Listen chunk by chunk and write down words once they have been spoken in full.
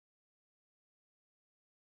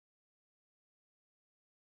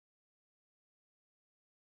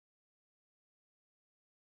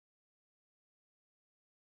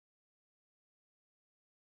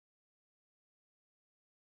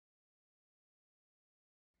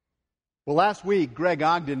Well, last week, Greg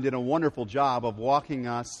Ogden did a wonderful job of walking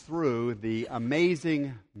us through the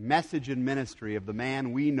amazing message and ministry of the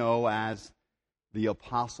man we know as the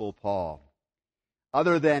Apostle Paul.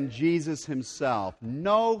 Other than Jesus himself,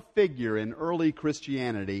 no figure in early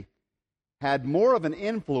Christianity had more of an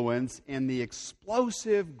influence in the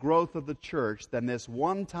explosive growth of the church than this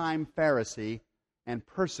one-time Pharisee and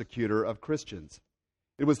persecutor of Christians.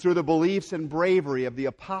 It was through the beliefs and bravery of the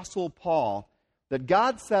Apostle Paul that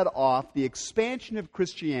God set off the expansion of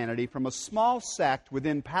Christianity from a small sect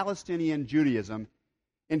within Palestinian Judaism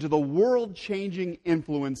into the world-changing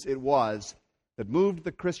influence it was that moved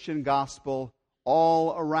the Christian gospel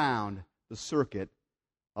all around the circuit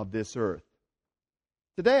of this earth.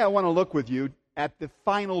 Today I want to look with you at the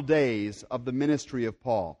final days of the ministry of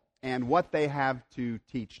Paul and what they have to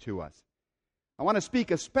teach to us. I want to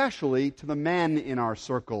speak especially to the men in our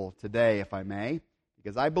circle today, if I may,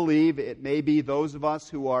 because I believe it may be those of us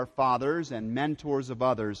who are fathers and mentors of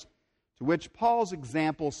others to which Paul's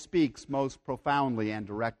example speaks most profoundly and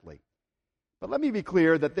directly. But let me be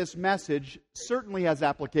clear that this message certainly has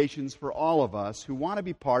applications for all of us who want to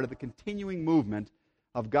be part of the continuing movement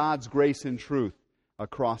of God's grace and truth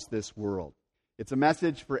across this world. It's a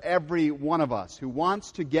message for every one of us who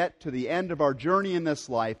wants to get to the end of our journey in this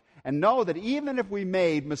life and know that even if we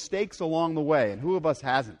made mistakes along the way, and who of us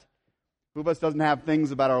hasn't? Who of us doesn't have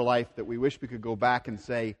things about our life that we wish we could go back and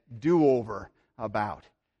say do-over about?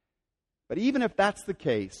 But even if that's the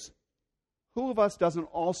case, who of us doesn't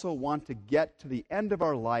also want to get to the end of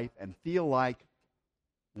our life and feel like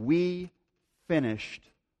we finished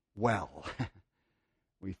well?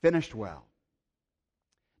 We finished well.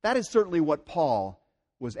 That is certainly what Paul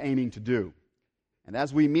was aiming to do. And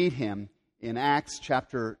as we meet him in Acts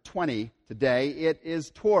chapter 20 today, it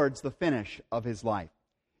is towards the finish of his life.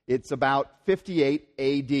 It's about 58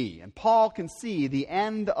 A.D., and Paul can see the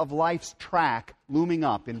end of life's track looming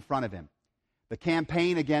up in front of him. The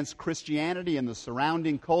campaign against Christianity and the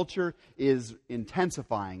surrounding culture is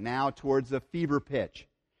intensifying now towards a fever pitch.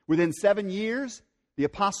 Within 7 years, the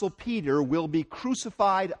Apostle Peter will be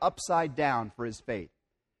crucified upside down for his faith.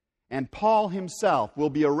 And Paul himself will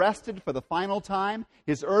be arrested for the final time,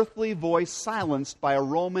 his earthly voice silenced by a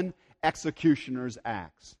Roman executioner's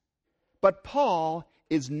axe. But Paul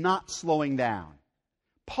is not slowing down.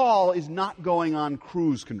 Paul is not going on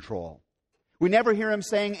cruise control. We never hear him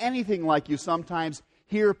saying anything like you sometimes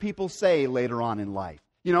hear people say later on in life.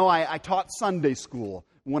 You know, I taught Sunday school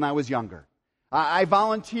when I was younger. I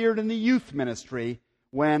volunteered in the youth ministry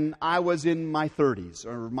when I was in my 30s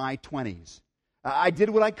or my 20s. I did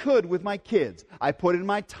what I could with my kids. I put in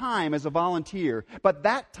my time as a volunteer. But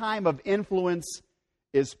that time of influence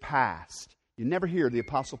is past. You never hear the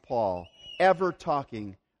Apostle Paul ever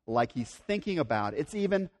talking like he's thinking about it's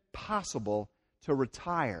even possible to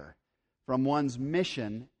retire from one's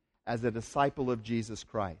mission as a disciple of Jesus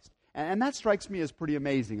Christ. And that strikes me as pretty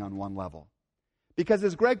amazing on one level. Because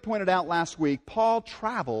as Greg pointed out last week, Paul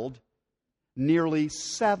traveled nearly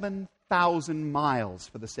 7,000 miles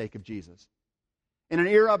for the sake of Jesus. In an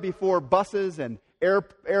era before buses and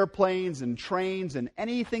airplanes and trains and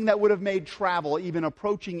anything that would have made travel even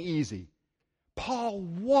approaching easy, Paul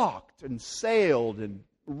walked and sailed and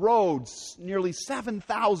rode nearly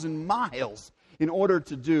 7,000 miles in order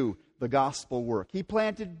to do the gospel work. He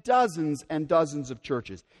planted dozens and dozens of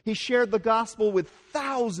churches. He shared the gospel with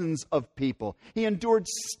thousands of people. He endured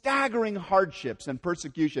staggering hardships and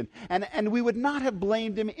persecution. And we would not have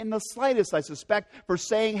blamed him in the slightest, I suspect, for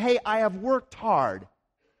saying, hey, I have worked hard.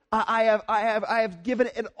 I have given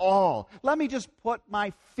it all. Let me just put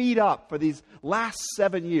my feet up for these last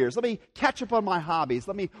 7 years. Let me catch up on my hobbies.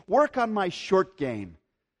 Let me work on my short game.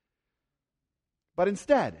 But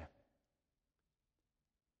instead,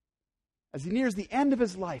 as he nears the end of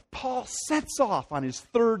his life, Paul sets off on his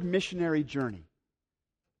third missionary journey.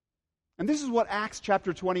 And this is what Acts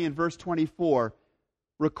chapter 20 and verse 24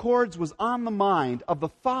 records was on the mind of the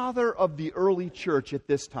father of the early church at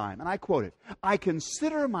this time. And I quote it, "I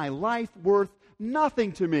consider my life worth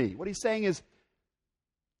nothing to me." What he's saying is,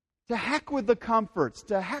 to heck with the comforts,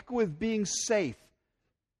 to heck with being safe.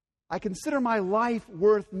 I consider my life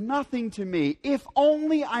worth nothing to me, if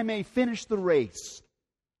only I may finish the race.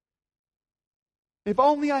 If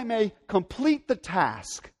only I may complete the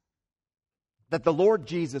task that the Lord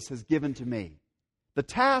Jesus has given to me. The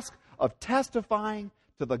task of testifying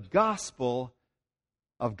to the gospel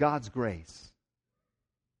of God's grace.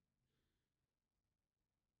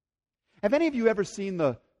 Have any of you ever seen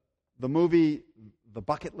the movie The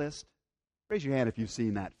Bucket List? Raise your hand if you've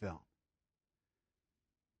seen that film.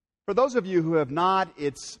 For those of you who have not,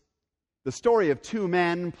 it's The story of two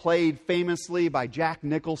men played famously by Jack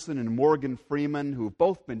Nicholson and Morgan Freeman, who have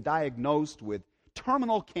both been diagnosed with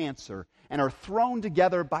terminal cancer and are thrown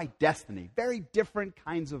together by destiny. Very different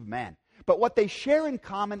kinds of men. But what they share in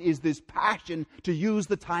common is this passion to use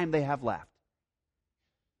the time they have left.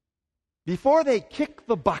 Before they kick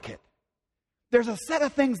the bucket, there's a set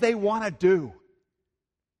of things they want to do.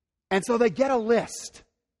 And so they get a list.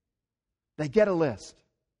 They get a list.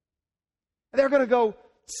 They're going to go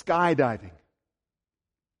skydiving.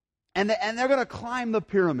 And they're going to climb the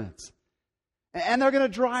pyramids. And they're going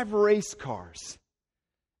to drive race cars.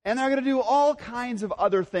 And they're going to do all kinds of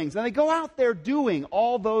other things. And they go out there doing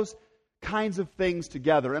all those kinds of things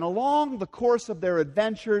together. And along the course of their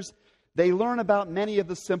adventures, they learn about many of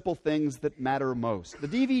the simple things that matter most. The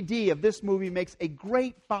DVD of this movie makes a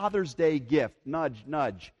great Father's Day gift. Nudge,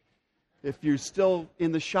 nudge. If you're still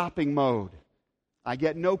in the shopping mode. I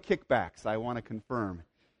get no kickbacks, I want to confirm,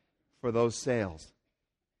 for those sales.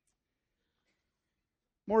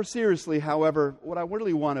 More seriously, however, what I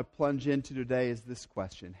really want to plunge into today is this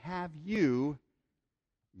question. Have you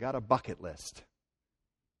got a bucket list?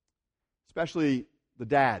 Especially the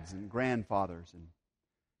dads and grandfathers and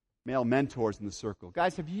male mentors in the circle.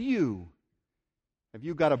 Guys, have you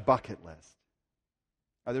got a bucket list?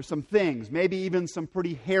 Are there some things, maybe even some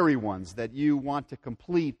pretty hairy ones, that you want to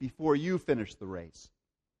complete before you finish the race?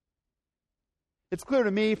 It's clear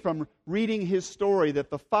to me from reading his story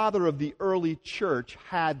that the father of the early church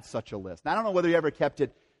had such a list. Now, I don't know whether he ever kept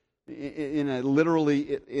it in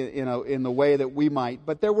the way that we might,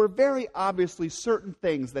 but there were very obviously certain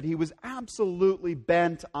things that he was absolutely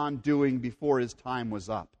bent on doing before his time was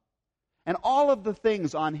up. And all of the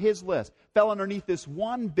things on his list fell underneath this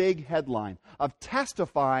one big headline of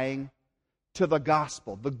testifying to the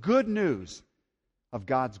gospel, the good news of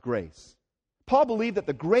God's grace. Paul believed that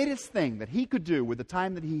the greatest thing that he could do with the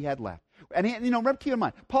time that he had left, and remember, keep in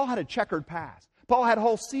mind, Paul had a checkered past. Paul had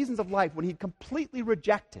whole seasons of life when he completely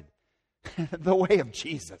rejected the way of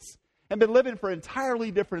Jesus and been living for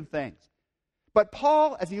entirely different things. But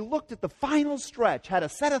Paul, as he looked at the final stretch, had a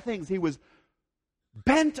set of things he was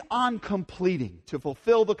bent on completing to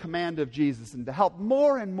fulfill the command of Jesus and to help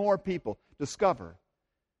more and more people discover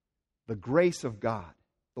the grace of God,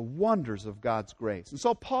 the wonders of God's grace. And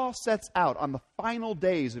so Paul sets out on the final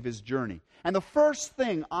days of his journey. And the first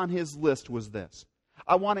thing on his list was this: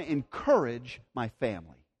 I want to encourage my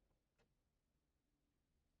family.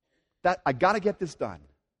 I got to get this done.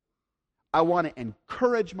 I want to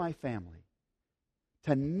encourage my family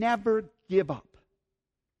to never give up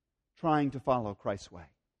trying to follow Christ's way.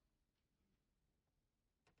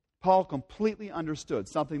 Paul completely understood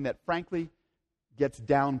something that frankly gets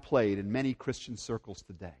downplayed in many Christian circles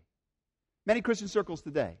today. Many Christian circles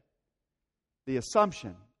today, the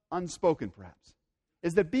assumption, unspoken perhaps,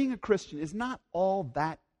 is that being a Christian is not all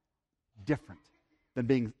that different than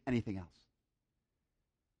being anything else.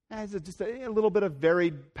 It's just a little bit of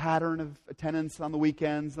varied pattern of attendance on the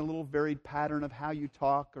weekends, a little varied pattern of how you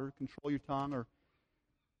talk or control your tongue,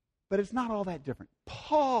 but it's not all that different.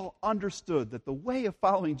 Paul understood that the way of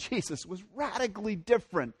following Jesus was radically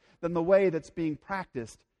different than the way that's being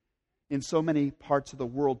practiced in so many parts of the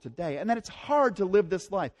world today. And that it's hard to live this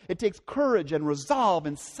life. It takes courage and resolve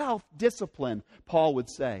and self-discipline, Paul would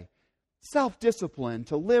say. Self-discipline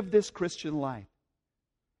to live this Christian life.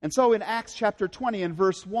 And so in Acts chapter 20 and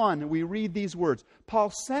verse 1, we read these words. Paul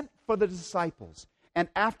sent for the disciples, and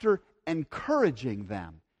after encouraging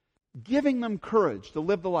them, giving them courage to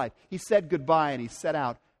live the life, he said goodbye and he set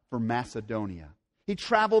out for Macedonia. He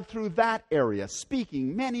traveled through that area,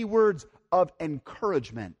 speaking many words of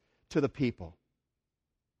encouragement to the people.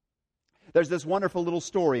 There's this wonderful little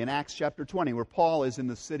story in Acts chapter 20 where Paul is in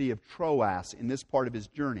the city of Troas in this part of his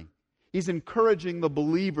journey. He's encouraging the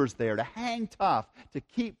believers there to hang tough, to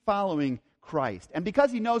keep following Christ. And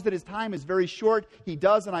because he knows that his time is very short, he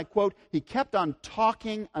does, and I quote, he kept on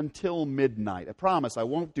talking until midnight. I promise I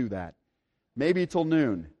won't do that. Maybe till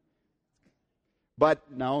noon. But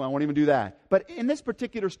no, I won't even do that. But in this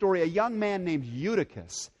particular story, a young man named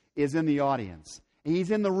Eutychus is in the audience.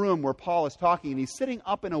 He's in the room where Paul is talking, and he's sitting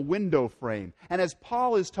up in a window frame. And as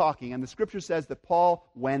Paul is talking, and the scripture says that Paul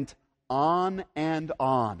went on and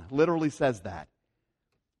on. Literally says that.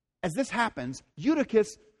 As this happens,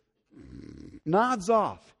 Eutychus nods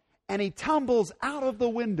off, and he tumbles out of the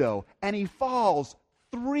window, and he falls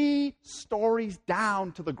 3 stories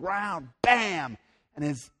down to the ground, bam, and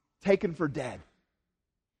is taken for dead.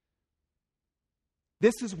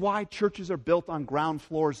 This is why churches are built on ground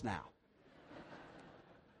floors now.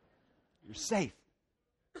 You're safe.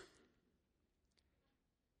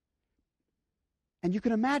 And you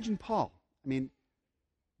can imagine Paul. I mean,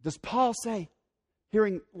 Does Paul say,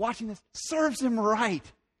 watching this, serves him right?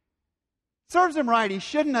 Serves him right. He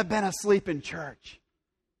shouldn't have been asleep in church.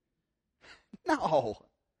 No.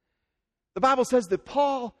 The Bible says that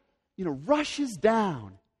Paul, rushes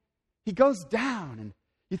down. He goes down and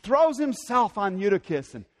he throws himself on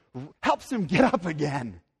Eutychus and helps him get up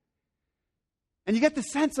again. And you get the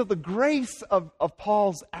sense of the grace of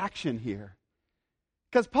Paul's action here.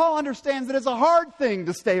 Because Paul understands that it's a hard thing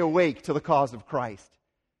to stay awake to the cause of Christ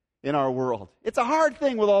in our world. It's a hard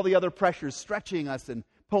thing with all the other pressures stretching us and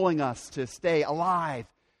pulling us to stay alive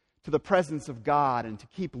to the presence of God and to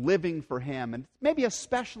keep living for Him. And maybe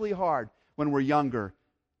especially hard when we're younger,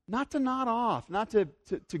 not to nod off, not to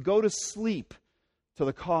go to sleep to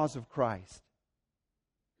the cause of Christ.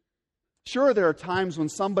 Sure, there are times when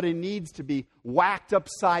somebody needs to be whacked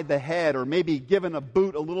upside the head or maybe given a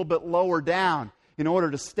boot a little bit lower down in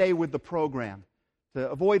order to stay with the program, to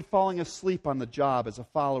avoid falling asleep on the job as a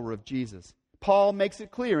follower of Jesus. Paul makes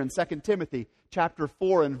it clear in 2 Timothy chapter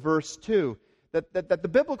 4 and verse 2 that the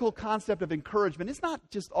biblical concept of encouragement is not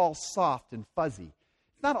just all soft and fuzzy.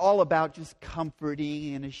 It's not all about just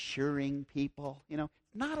comforting and assuring people. It's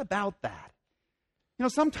not about that.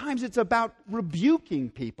 Sometimes it's about rebuking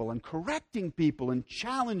people and correcting people and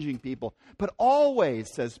challenging people. But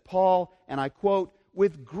always, says Paul, and I quote,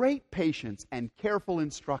 with great patience and careful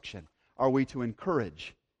instruction are we to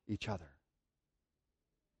encourage each other.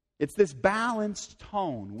 It's this balanced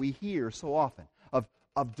tone we hear so often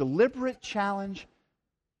of deliberate challenge,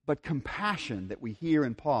 but compassion that we hear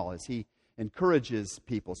in Paul as he encourages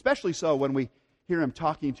people. Especially so when we hear him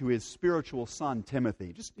talking to his spiritual son,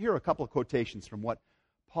 Timothy. Just hear a couple of quotations from what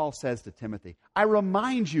Paul says to Timothy. I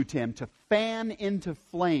remind you, Tim, to fan into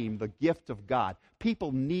flame the gift of God.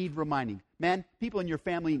 People need reminding. Men, people in your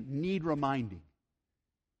family need reminding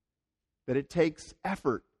that it takes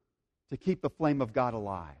effort to keep the flame of God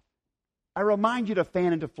alive. I remind you to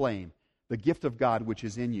fan into flame the gift of God which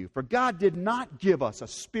is in you. For God did not give us a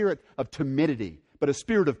spirit of timidity, but a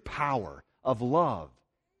spirit of power, of love,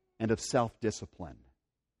 and of self-discipline.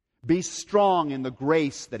 Be strong in the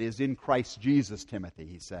grace that is in Christ Jesus, Timothy,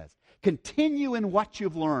 he says. Continue in what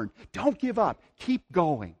you've learned. Don't give up. Keep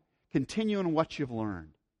going. Continue in what you've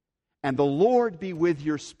learned. And the Lord be with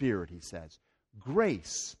your spirit, he says.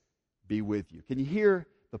 Grace be with you. Can you hear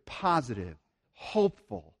the positive,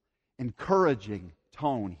 hopeful, encouraging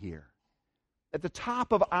tone here? At the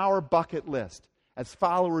top of our bucket list as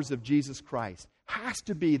followers of Jesus Christ has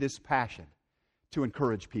to be this passion to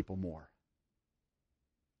encourage people more.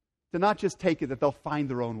 To not just take it that they'll find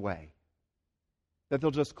their own way, that they'll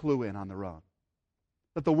just clue in on their own,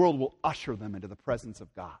 that the world will usher them into the presence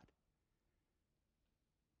of God.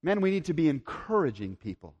 Men, we need to be encouraging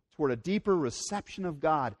people toward a deeper reception of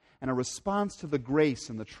God and a response to the grace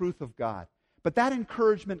and the truth of God. But that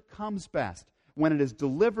encouragement comes best when it is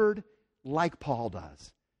delivered like Paul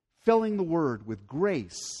does, filling the Word with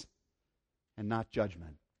grace and not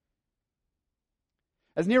judgment.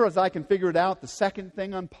 As near as I can figure it out, the second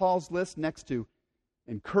thing on Paul's list next to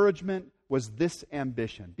encouragement was this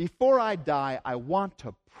ambition. Before I die, I want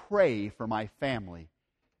to pray for my family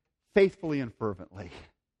faithfully and fervently.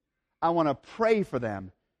 I want to pray for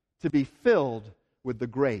them to be filled with the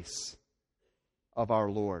grace of our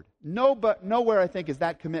Lord. Nowhere, I think, is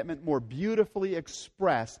that commitment more beautifully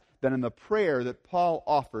expressed than in the prayer that Paul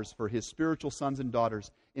offers for his spiritual sons and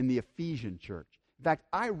daughters in the Ephesian church. In fact,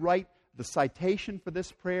 I write the citation for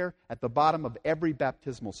this prayer at the bottom of every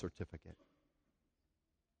baptismal certificate.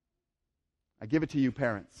 I give it to you,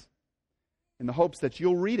 parents, in the hopes that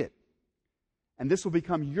you'll read it, and this will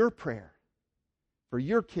become your prayer for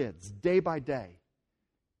your kids day by day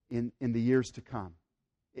in the years to come.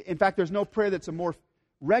 In fact, there's no prayer that's a more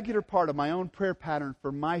regular part of my own prayer pattern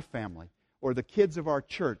for my family or the kids of our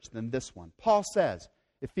church than this one. Paul says,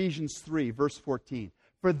 Ephesians 3, verse 14,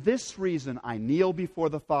 for this reason I kneel before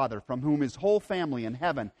the Father, from whom his whole family in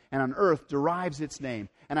heaven and on earth derives its name,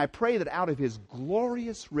 and I pray that out of his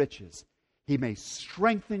glorious riches he may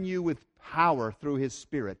strengthen you with power through his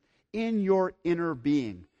Spirit in your inner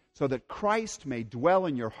being, so that Christ may dwell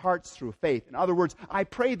in your hearts through faith. In other words, I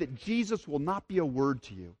pray that Jesus will not be a word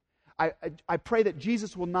to you. I pray that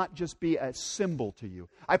Jesus will not just be a symbol to you.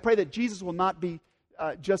 I pray that Jesus will not be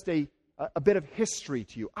just a bit of history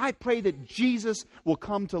to you. I pray that Jesus will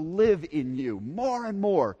come to live in you more and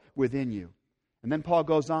more within you. And then Paul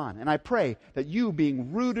goes on, and I pray that you,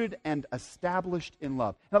 being rooted and established in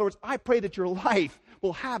love. In other words, I pray that your life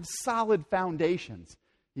will have solid foundations.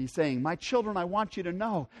 He's saying, my children, I want you to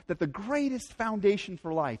know that the greatest foundation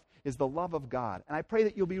for life is the love of God. And I pray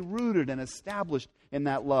that you'll be rooted and established in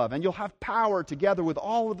that love. And you'll have power together with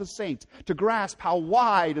all of the saints to grasp how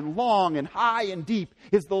wide and long and high and deep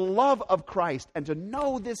is the love of Christ. And to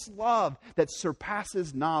know this love that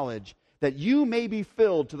surpasses knowledge, that you may be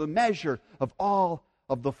filled to the measure of all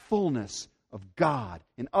of the fullness of God.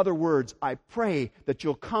 In other words, I pray that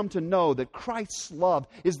you'll come to know that Christ's love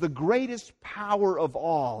is the greatest power of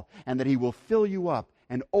all, and that He will fill you up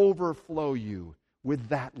and overflow you with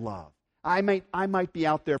that love. I might be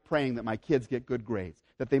out there praying that my kids get good grades,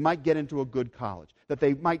 that they might get into a good college, that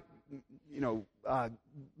they might,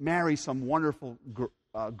 marry some wonderful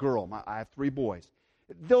girl. I have 3 boys.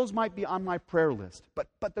 Those might be on my prayer list.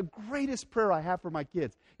 But the greatest prayer I have for my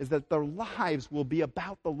kids is that their lives will be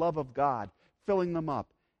about the love of God, filling them up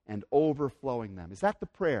and overflowing them. Is that the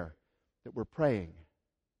prayer that we're praying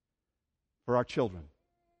for our children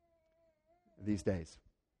these days?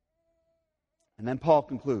 And then Paul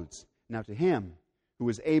concludes, now to Him who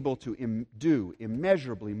is able to do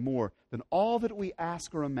immeasurably more than all that we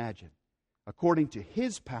ask or imagine, according to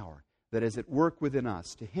His power that is at work within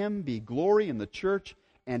us, to Him be glory in the church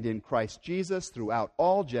and in Christ Jesus throughout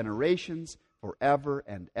all generations, forever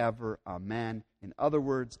and ever. Amen. In other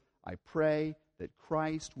words, I pray that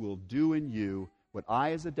Christ will do in you what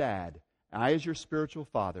I as a dad, I as your spiritual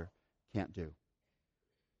father, can't do.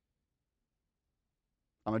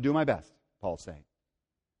 I'm going to do my best, Paul's saying.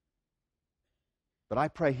 But I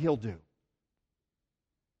pray He'll do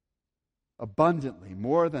abundantly,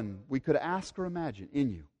 more than we could ask or imagine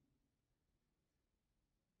in you.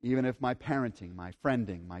 Even if my parenting, my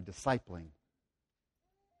friending, my discipling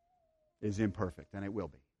is imperfect, and it will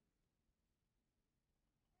be.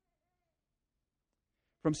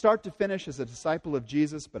 From start to finish as a disciple of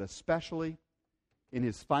Jesus, but especially in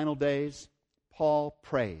his final days, Paul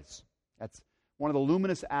prays. That's one of the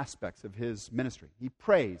luminous aspects of his ministry. He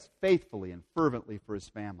prays faithfully and fervently for his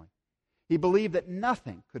family. He believed that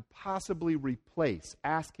nothing could possibly replace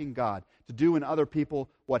asking God to do in other people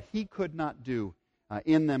what he could not do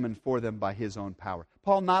in them and for them by his own power.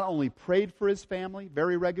 Paul not only prayed for his family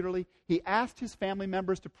very regularly, he asked his family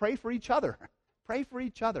members to pray for each other. Pray for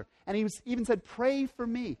each other. And he even said, pray for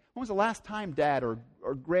me. When was the last time, Dad or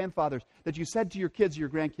grandfathers, that you said to your kids or your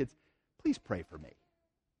grandkids, please pray for me?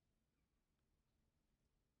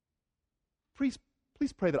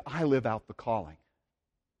 Please pray that I live out the calling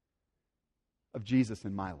of Jesus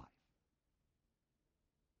in my life.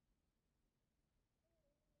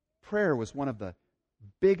 Prayer was one of the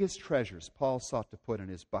biggest treasures Paul sought to put in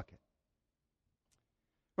his bucket.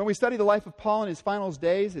 When we study the life of Paul in his final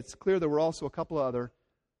days, it's clear there were also a couple of other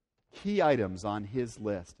key items on his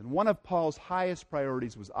list. And one of Paul's highest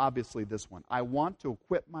priorities was obviously this one. I want to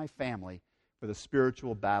equip my family for the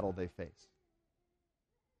spiritual battle they face.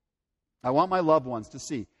 I want my loved ones to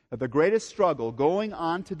see that the greatest struggle going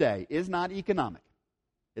on today is not economic.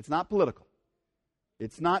 It's not political.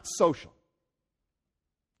 It's not social.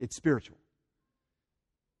 It's spiritual.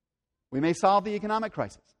 We may solve the economic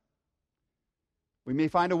crisis. We may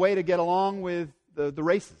find a way to get along with the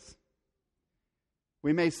races.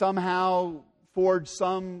 We may somehow forge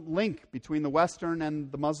some link between the Western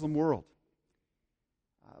and the Muslim world.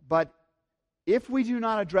 But if we do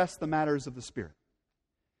not address the matters of the Spirit,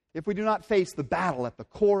 if we do not face the battle at the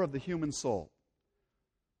core of the human soul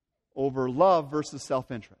over love versus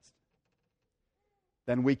self-interest,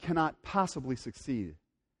 then we cannot possibly succeed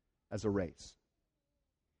as a race.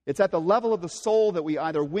 It's at the level of the soul that we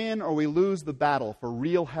either win or we lose the battle for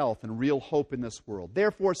real health and real hope in this world.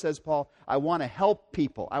 Therefore, says Paul, I want to help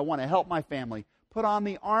people. I want to help my family put on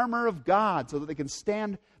the armor of God so that they can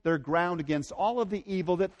stand their ground against all of the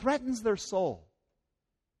evil that threatens their soul,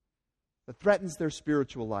 that threatens their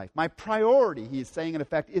spiritual life. My priority, he is saying in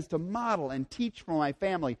effect, is to model and teach for my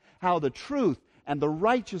family how the truth and the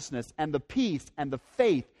righteousness and the peace and the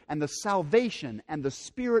faith and the salvation and the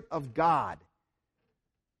Spirit of God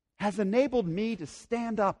has enabled me to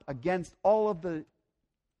stand up against all of the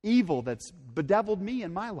evil that's bedeviled me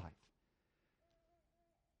in my life.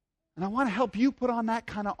 And I want to help you put on that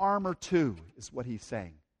kind of armor too, is what he's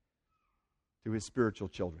saying to his spiritual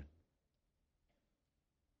children.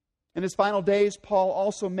 In his final days, Paul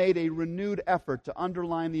also made a renewed effort to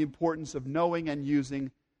underline the importance of knowing and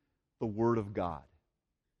using the Word of God.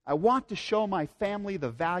 I want to show my family the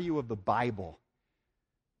value of the Bible,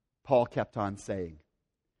 Paul kept on saying.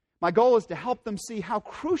 My goal is to help them see how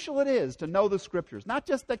crucial it is to know the Scriptures, not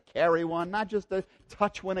just to carry one, not just to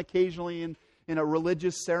touch one occasionally in a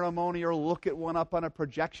religious ceremony or look at one up on a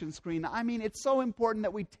projection screen. I mean, it's so important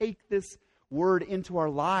that we take this word into our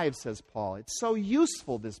lives, says Paul. It's so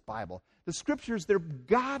useful, this Bible. The Scriptures, they're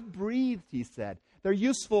God-breathed, he said. They're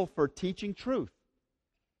useful for teaching truth,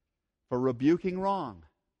 for rebuking wrong,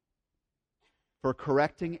 for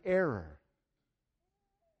correcting error,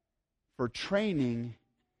 for training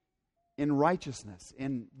in righteousness,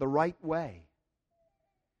 in the right way.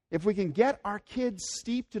 If we can get our kids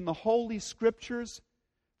steeped in the Holy Scriptures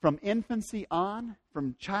from infancy on,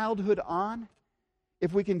 from childhood on,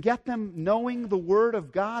 if we can get them knowing the Word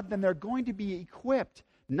of God, then they're going to be equipped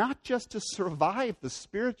not just to survive the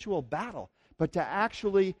spiritual battle, but to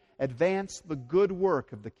actually advance the good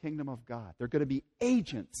work of the kingdom of God. They're going to be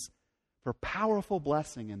agents for powerful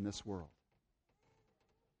blessing in this world.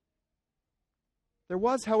 There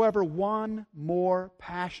was, however, one more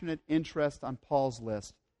passionate interest on Paul's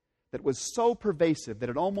list that was so pervasive that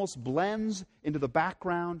it almost blends into the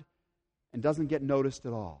background and doesn't get noticed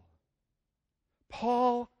at all.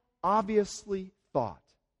 Paul obviously thought,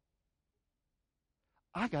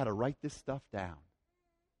 I got to write this stuff down.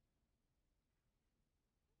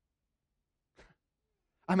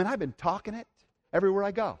 I mean, I've been talking it everywhere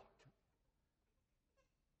I go.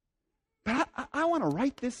 But I want to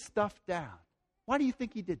write this stuff down. Why do you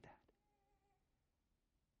think he did that?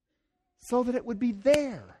 So that it would be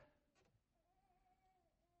there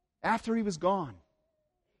after he was gone.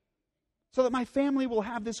 So that my family will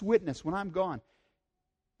have this witness when I'm gone.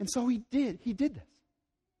 And so he did. He did this.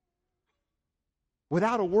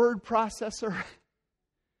 Without a word processor,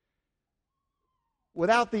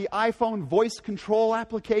 without the iPhone voice control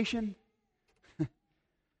application,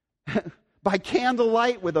 by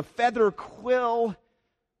candlelight with a feather quill,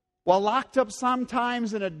 while locked up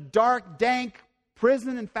sometimes in a dark, dank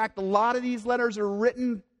prison. In fact, a lot of these letters are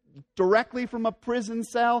written directly from a prison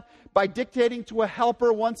cell, by dictating to a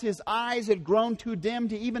helper once his eyes had grown too dim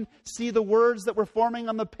to even see the words that were forming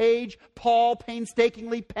on the page. Paul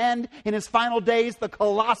painstakingly penned in his final days the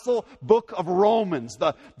colossal book of Romans,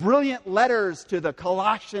 the brilliant letters to the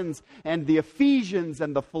Colossians and the Ephesians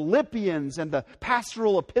and the Philippians and the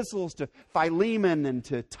pastoral epistles to Philemon and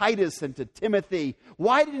to Titus and to Timothy.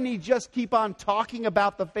 Why didn't he just keep on talking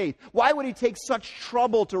about the faith? Why would he take such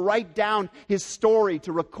trouble to write down his story,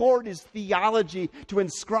 to record his theology, to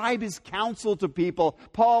inscribe his counsel to people?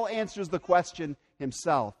 Paul answers the question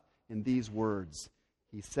himself in these words.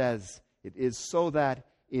 He says, it is so that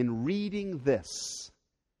in reading this,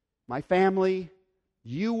 my family,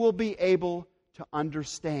 you will be able to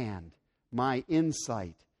understand my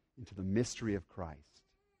insight into the mystery of Christ.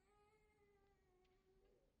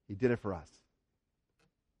 He did it for us.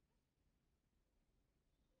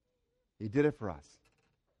 He did it for us.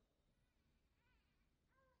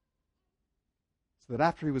 So that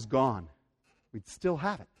after he was gone, we'd still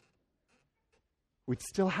have it. We'd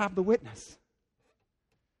still have the witness.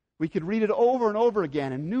 We could read it over and over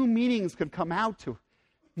again, and new meanings could come out to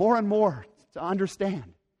more and more to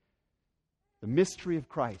understand the mystery of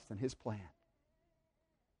Christ and his plan.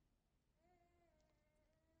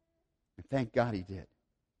 And thank God he did.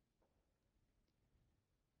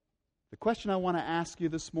 The question I want to ask you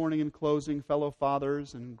this morning in closing, fellow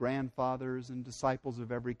fathers and grandfathers and disciples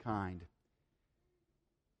of every kind,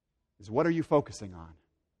 is what are you focusing on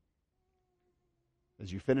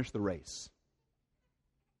as you finish the race?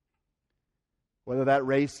 Whether that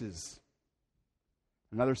race is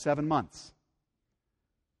another 7 months,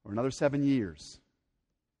 or another 7 years,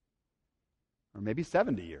 or maybe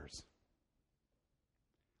 70 years.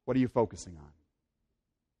 What are you focusing on?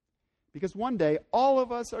 Because one day, all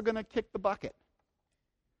of us are going to kick the bucket.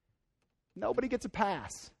 Nobody gets a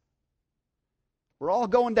pass. We're all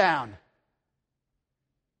going down.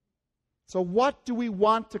 So what do we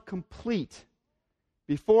want to complete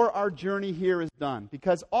before our journey here is done?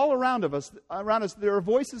 Because all around us, there are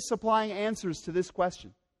voices supplying answers to this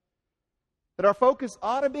question. That our focus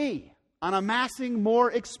ought to be on amassing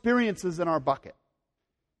more experiences in our bucket.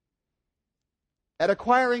 At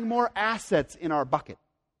acquiring more assets in our bucket.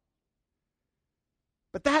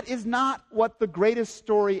 But that is not what the greatest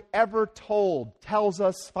story ever told tells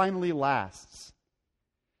us finally lasts.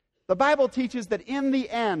 The Bible teaches that in the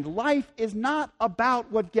end, life is not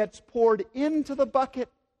about what gets poured into the bucket.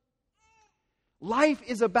 Life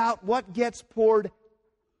is about what gets poured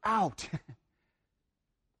out.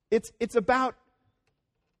 It's about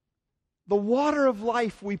the water of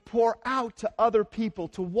life we pour out to other people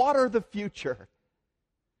to water the future.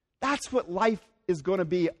 That's what life is going to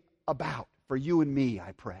be about for you and me,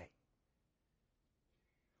 I pray.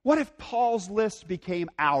 What if Paul's list became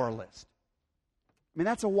our list? I mean,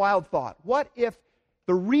 that's a wild thought. What if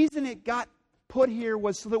the reason it got put here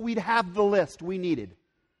was so that we'd have the list we needed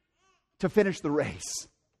to finish the race,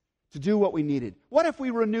 to do what we needed? What if we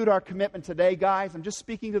renewed our commitment today, guys? I'm just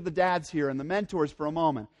speaking to the dads here and the mentors for a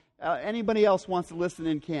moment. Anybody else wants to listen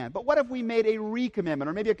in can. But what if we made a recommitment,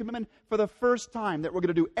 or maybe a commitment for the first time, that we're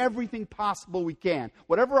going to do everything possible we can,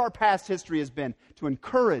 whatever our past history has been, to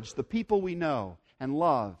encourage the people we know and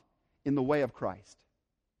love in the way of Christ?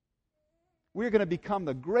 We're going to become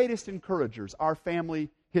the greatest encouragers our family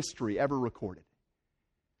history ever recorded.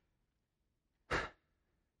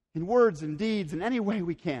 In words and deeds, in any way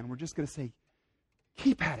we can, we're just going to say,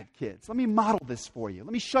 keep at it, kids. Let me model this for you.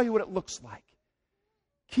 Let me show you what it looks like.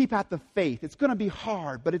 Keep at the faith. It's going to be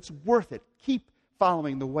hard, but it's worth it. Keep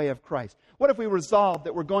following the way of Christ. What if we resolved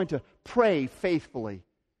that we're going to pray faithfully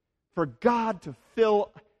for God to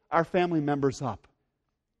fill our family members up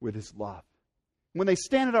with His love? When they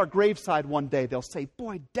stand at our graveside one day, they'll say,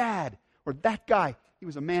 boy, Dad, or that guy, he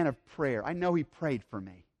was a man of prayer. I know he prayed for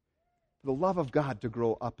me. The love of God to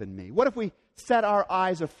grow up in me. What if we set our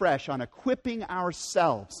eyes afresh on equipping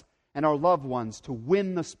ourselves and our loved ones to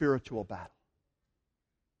win the spiritual battle?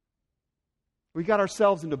 We got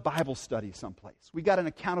ourselves into Bible study someplace. We got an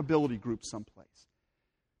accountability group someplace.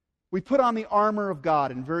 We put on the armor of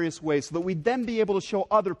God in various ways so that we'd then be able to show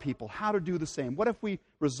other people how to do the same. What if we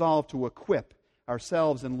resolved to equip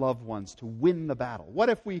ourselves and loved ones to win the battle? What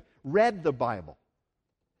if we read the Bible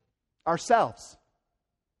ourselves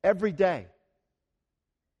every day?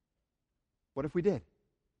 What if we did?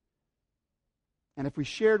 And if we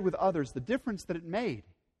shared with others the difference that it made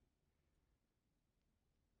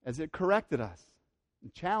as it corrected us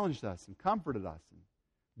and challenged us and comforted us and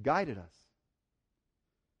guided us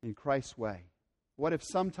in Christ's way? What if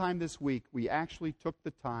sometime this week we actually took the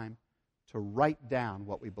time to write down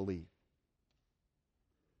what we believe?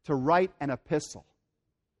 To write an epistle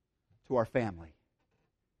to our family,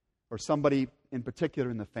 or somebody in particular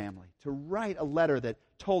in the family, to write a letter that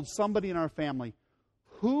told somebody in our family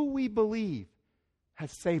who we believe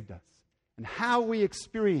has saved us and how we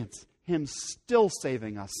experience Him still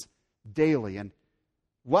saving us daily, and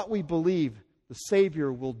what we believe the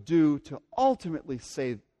Savior will do to ultimately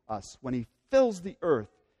save us when He fills the earth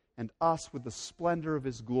and us with the splendor of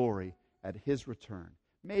His glory at His return.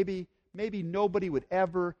 Maybe nobody would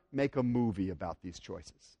ever make a movie about these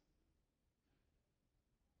choices.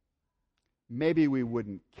 Maybe we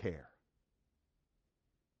wouldn't care,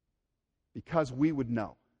 because we would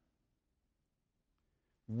know.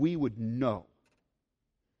 We would know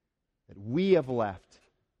that we have left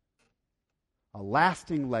a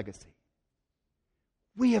lasting legacy.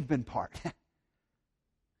 We have been part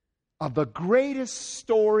of the greatest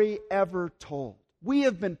story ever told. We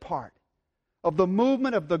have been part of the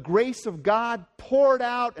movement of the grace of God poured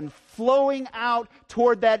out and flowing out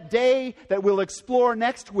toward that day that we'll explore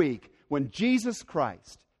next week, when Jesus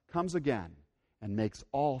Christ comes again and makes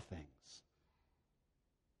all things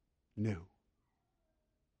new.